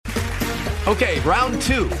Okay, round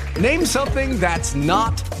two. Name something that's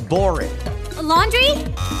not boring. A laundry?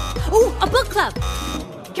 Ooh, a book club.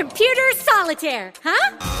 Computer solitaire,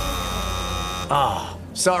 huh? Ah,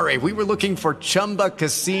 sorry, we were looking for Chumba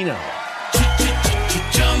Casino.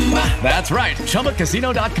 That's right,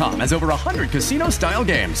 ChumbaCasino.com has over 100 casino-style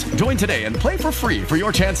games. Join today and play for free for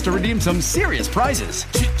your chance to redeem some serious prizes.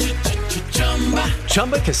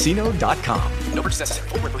 ChumbaCasino.com. No purchase necessary.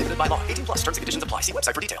 Void where prohibited by law. 18 plus terms and conditions apply. See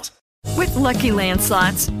website for details. With Lucky Land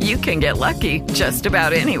Slots, you can get lucky just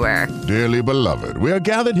about anywhere. Dearly beloved, we are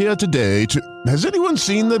gathered here today to... Has anyone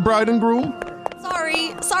seen the bride and groom?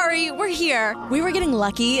 Sorry, we're here. We were getting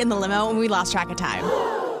lucky in the limo and we lost track of time.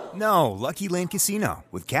 No, Lucky Land Casino,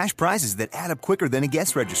 with cash prizes that add up quicker than a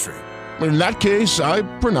guest registry. In that case, I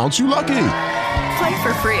pronounce you lucky. Play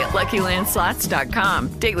for free at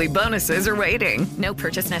LuckyLandSlots.com. Daily bonuses are waiting. No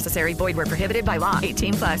purchase necessary. Void where prohibited by law.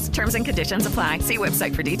 18 plus. Terms and conditions apply. See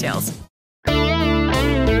website for details.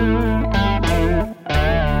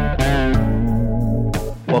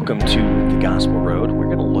 Welcome to the Gospel Road.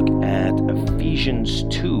 We're going to look at Ephesians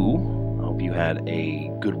 2. I hope you had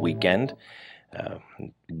a good weekend.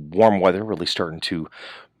 Warm weather really starting to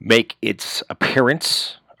make its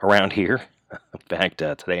appearance around here. In fact,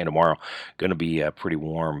 today and tomorrow going to be pretty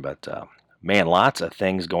warm, but man, lots of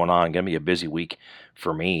things going on. Going to be a busy week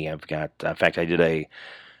for me. I've got, in fact, I did a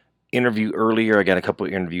interview earlier. I got a couple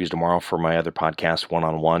of interviews tomorrow for my other podcast,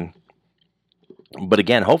 One-on-One. But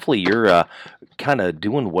again, hopefully you're kind of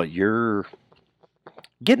doing what you're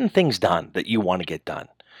getting things done that you want to get done.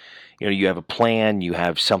 You know, you have a plan, you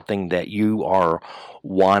have something that you are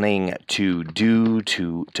wanting to do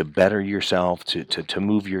to better yourself, to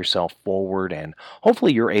move yourself forward, and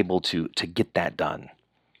hopefully you're able to get that done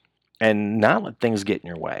and not let things get in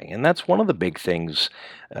your way. And that's one of the big things,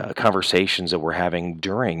 conversations that we're having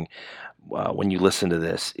during when you listen to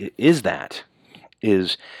this,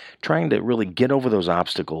 is trying to really get over those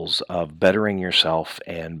obstacles of bettering yourself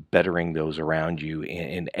and bettering those around you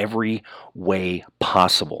in every way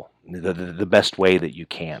possible. The best way that you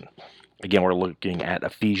can. Again, we're looking at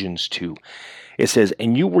Ephesians 2. It says,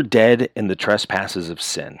 "And you were dead in the trespasses of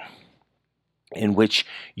sin, in which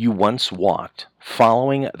you once walked,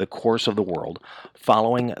 following the course of the world,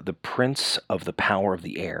 following the prince of the power of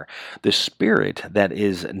the air, the spirit that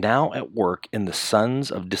is now at work in the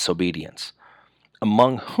sons of disobedience,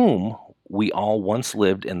 among whom we all once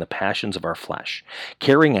lived in the passions of our flesh,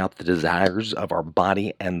 carrying out the desires of our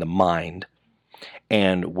body and the mind,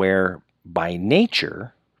 and were by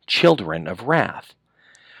nature children of wrath,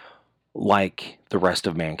 like the rest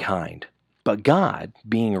of mankind. But God,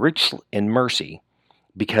 being rich in mercy,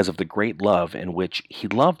 because of the great love in which he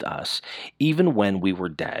loved us, even when we were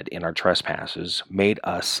dead in our trespasses, made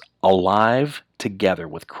us alive together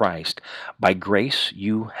with Christ. By grace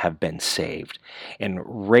you have been saved, and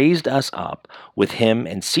raised us up with him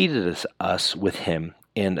and seated us with him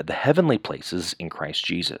in the heavenly places in Christ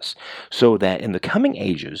Jesus, so that in the coming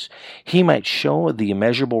ages he might show the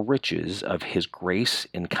immeasurable riches of his grace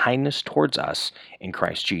and kindness towards us in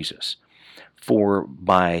Christ Jesus. For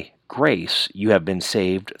by grace you have been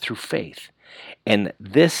saved through faith, and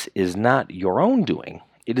this is not your own doing,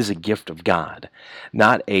 it is a gift of God,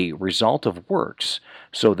 not a result of works,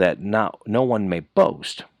 so that no one may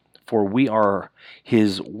boast. For we are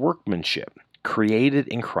his workmanship, created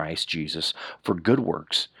in Christ Jesus for good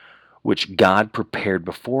works, which God prepared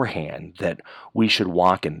beforehand that we should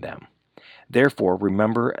walk in them. Therefore,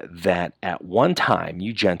 remember that at one time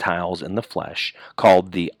you Gentiles in the flesh,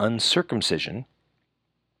 called the uncircumcision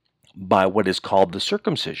by what is called the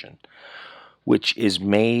circumcision, which is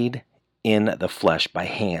made in the flesh by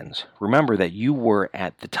hands. Remember that you were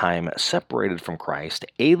at the time separated from Christ,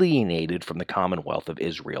 alienated from the commonwealth of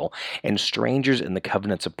Israel, and strangers in the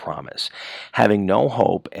covenants of promise, having no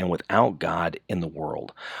hope and without God in the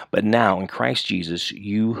world. But now in Christ Jesus,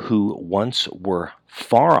 you who once were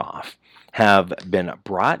far off have been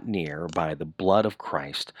brought near by the blood of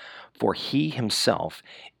Christ, for he himself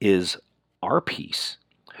is our peace,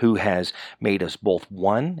 who has made us both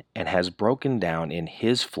one and has broken down in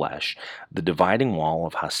his flesh the dividing wall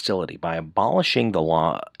of hostility by abolishing the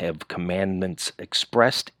law of commandments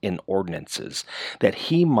expressed in ordinances, that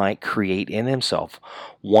he might create in himself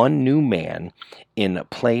one new man in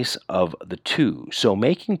place of the two, so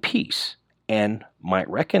making peace, and might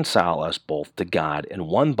reconcile us both to God in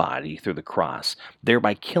one body through the cross,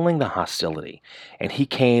 thereby killing the hostility. And he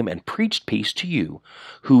came and preached peace to you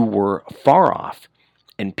who were far off,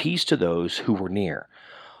 and peace to those who were near.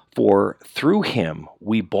 For through him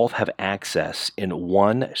we both have access in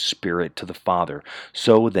one Spirit to the Father.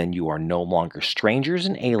 So then you are no longer strangers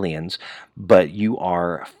and aliens, but you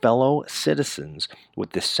are fellow citizens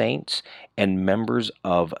with the saints and members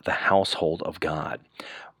of the household of God,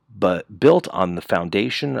 but built on the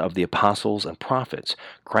foundation of the apostles and prophets,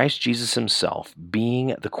 Christ Jesus himself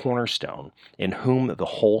being the cornerstone, in whom the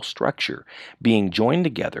whole structure, being joined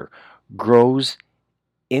together, grows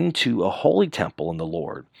into a holy temple in the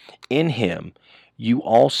Lord. In him you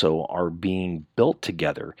also are being built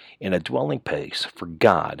together in a dwelling place for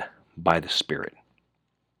God by the Spirit.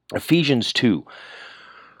 Ephesians 2,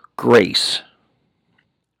 grace,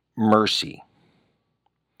 mercy,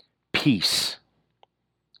 peace.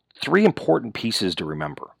 Three important pieces to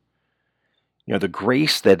remember. The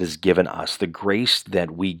grace that is given us, the grace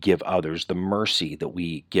that we give others, the mercy that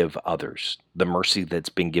we give others, the mercy that's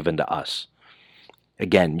been given to us.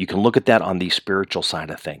 Again, you can look at that on the spiritual side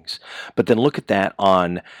of things, but then look at that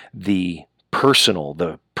on the personal,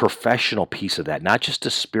 the professional piece of that, not just the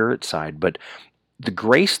spirit side, but the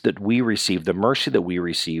grace that we receive, the mercy that we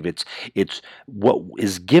receive. It's what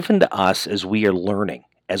is given to us as we are learning,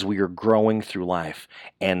 as we are growing through life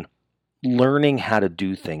and learning how to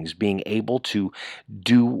do things, being able to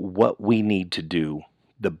do what we need to do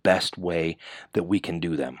the best way that we can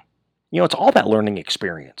do them. It's all that learning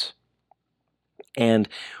experience. And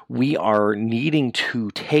we are needing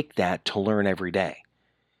to take that to learn every day.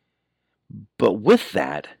 But with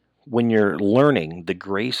that, when you're learning the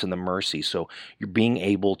grace and the mercy, so you're being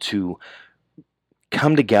able to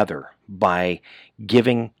come together by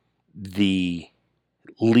giving the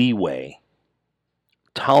leeway.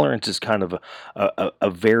 Tolerance is kind of a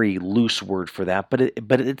very loose word for that,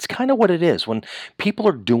 but it's kind of what it is. When people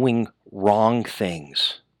are doing wrong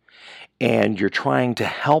things, and you're trying to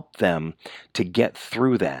help them to get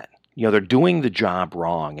through that. They're doing the job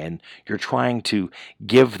wrong, and you're trying to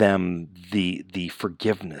give them the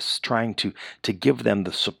forgiveness, trying to give them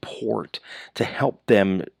the support to help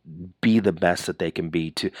them be the best that they can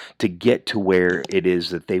be, to get to where it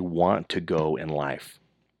is that they want to go in life,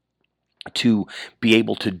 to be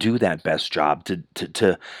able to do that best job,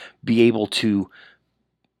 to be able to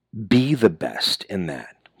be the best in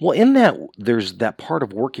that. Well, in that, there's that part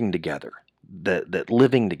of working together, that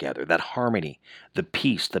living together, that harmony, the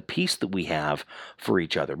peace that we have for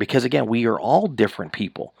each other. Because again, we are all different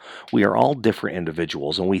people. We are all different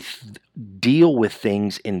individuals, and we deal with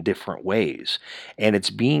things in different ways. And it's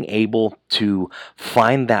being able to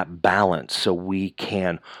find that balance so we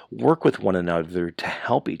can work with one another to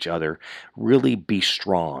help each other really be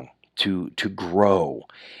strong, to grow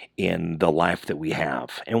in the life that we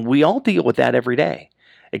have. And we all deal with that every day.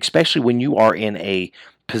 Especially when you are in a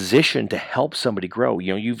position to help somebody grow.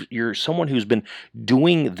 You're someone who's been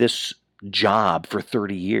doing this job for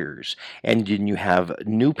 30 years, and then you have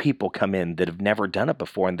new people come in that have never done it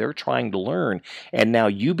before, and they're trying to learn, and now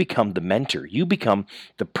you become the mentor. You become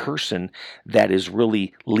the person that is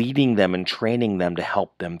really leading them and training them to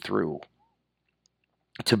help them through,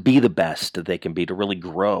 to be the best that they can be, to really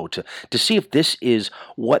grow, to see if this is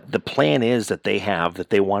what the plan is that they have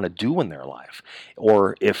that they want to do in their life,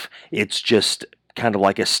 or if it's just kind of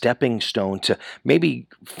like a stepping stone to maybe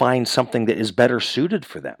find something that is better suited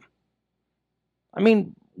for them. I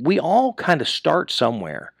mean, we all kind of start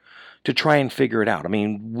somewhere to try and figure it out. I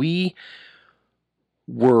mean, we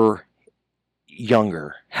were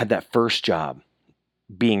younger, had that first job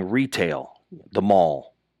being retail, the mall,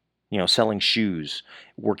 selling shoes,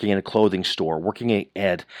 working in a clothing store, working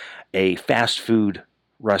at a fast food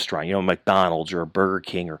restaurant, McDonald's or a Burger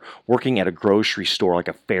King, or working at a grocery store like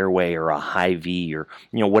a Fairway or a Hy-Vee, or,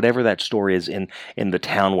 whatever that store is in the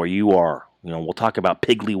town where you are. We'll talk about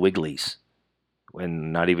Piggly Wigglies.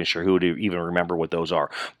 And not even sure who would even remember what those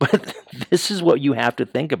are. But this is what you have to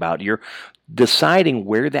think about. You're deciding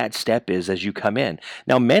where that step is as you come in.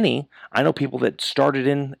 Now, I know people that started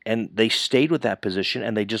in and they stayed with that position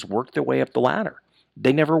and they just worked their way up the ladder.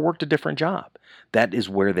 They never worked a different job. That is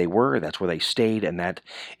where they were, that's where they stayed, and that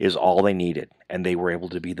is all they needed. And they were able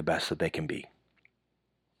to be the best that they can be.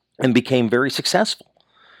 And became very successful.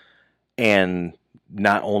 And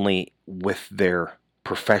not only with their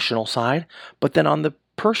professional side, but then on the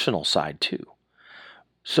personal side too.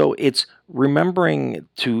 So it's remembering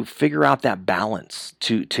to figure out that balance,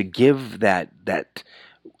 to give that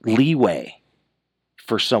leeway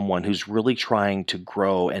for someone who's really trying to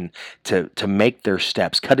grow and to make their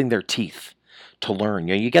steps, cutting their teeth to learn.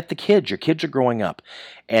 You get the kids, your kids are growing up,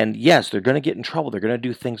 and yes, they're going to get in trouble. They're going to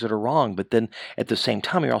do things that are wrong, but then at the same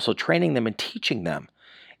time, you're also training them and teaching them.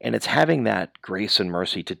 And it's having that grace and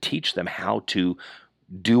mercy to teach them how to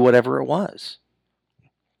do whatever it was.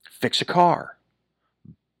 fix a car,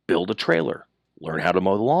 build a trailer, learn how to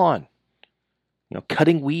mow the lawn,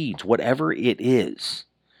 cutting weeds, whatever it is,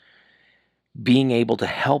 being able to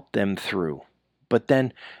help them through, but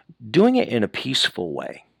then doing it in a peaceful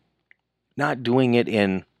way, not doing it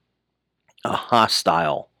in a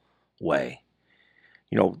hostile way.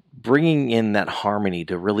 Bringing in that harmony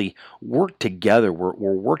to really work together.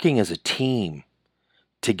 We're working as a team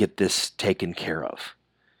to get this taken care of.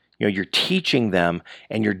 You're teaching them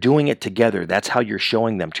and you're doing it together. That's how you're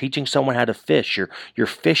showing them. Teaching someone how to fish, you're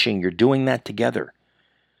fishing, you're doing that together.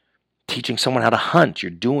 Teaching someone how to hunt,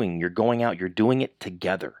 you're going out, you're doing it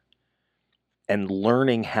together. And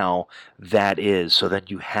learning how that is, so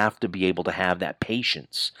that you have to be able to have that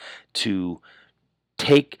patience to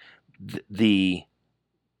take the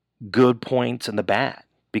good points and the bad.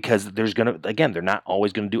 Because they're not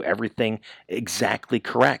always going to do everything exactly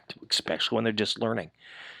correct, especially when they're just learning.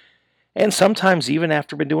 And sometimes, even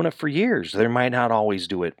after been doing it for years, they might not always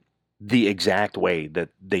do it the exact way that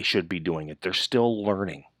they should be doing it. They're still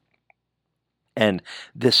learning. And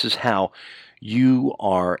this is how you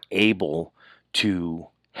are able to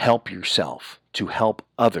help yourself, to help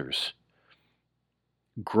others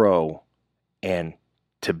grow and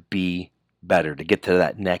to be better, to get to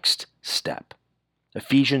that next step.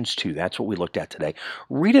 Ephesians 2, that's what we looked at today.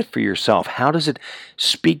 Read it for yourself. How does it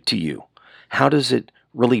speak to you? How does it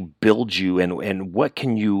really build you? And what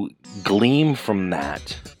can you glean from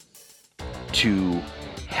that to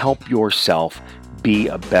help yourself be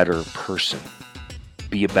a better person,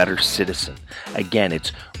 be a better citizen? Again,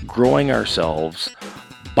 it's growing ourselves,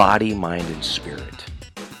 body, mind, and spirit.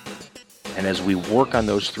 And as we work on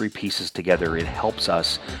those three pieces together, it helps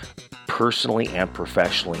us personally and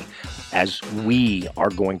professionally as we are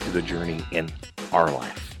going through the journey in our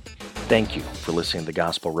life. Thank you for listening to The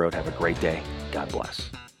Gospel Road. Have a great day. God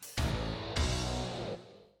bless.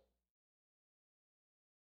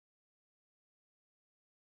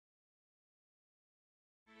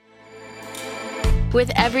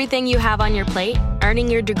 With everything you have on your plate, earning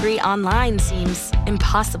your degree online seems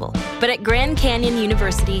impossible. But at Grand Canyon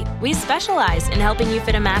University, we specialize in helping you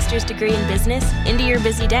fit a master's degree in business into your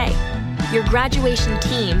busy day. Your graduation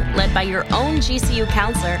team, led by your own GCU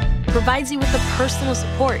counselor, provides you with the personal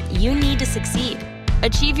support you need to succeed.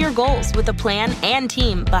 Achieve your goals with a plan and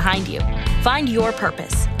team behind you. Find your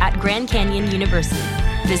purpose at Grand Canyon University.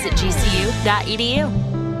 Visit gcu.edu.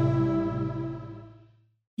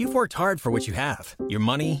 You've worked hard for what you have. Your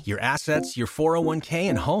money, your assets, your 401k,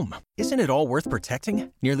 and home. Isn't it all worth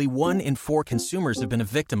protecting? Nearly 1 in 4 consumers have been a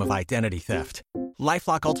victim of identity theft.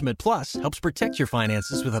 LifeLock Ultimate Plus helps protect your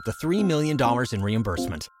finances with up to $3 million in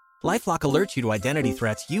reimbursement. LifeLock alerts you to identity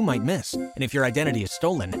threats you might miss. And if your identity is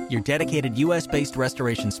stolen, your dedicated U.S.-based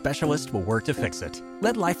restoration specialist will work to fix it.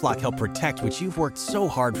 Let LifeLock help protect what you've worked so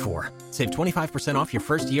hard for. Save 25% off your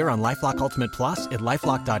first year on LifeLock Ultimate Plus at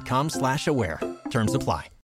LifeLock.com/aware. Terms apply.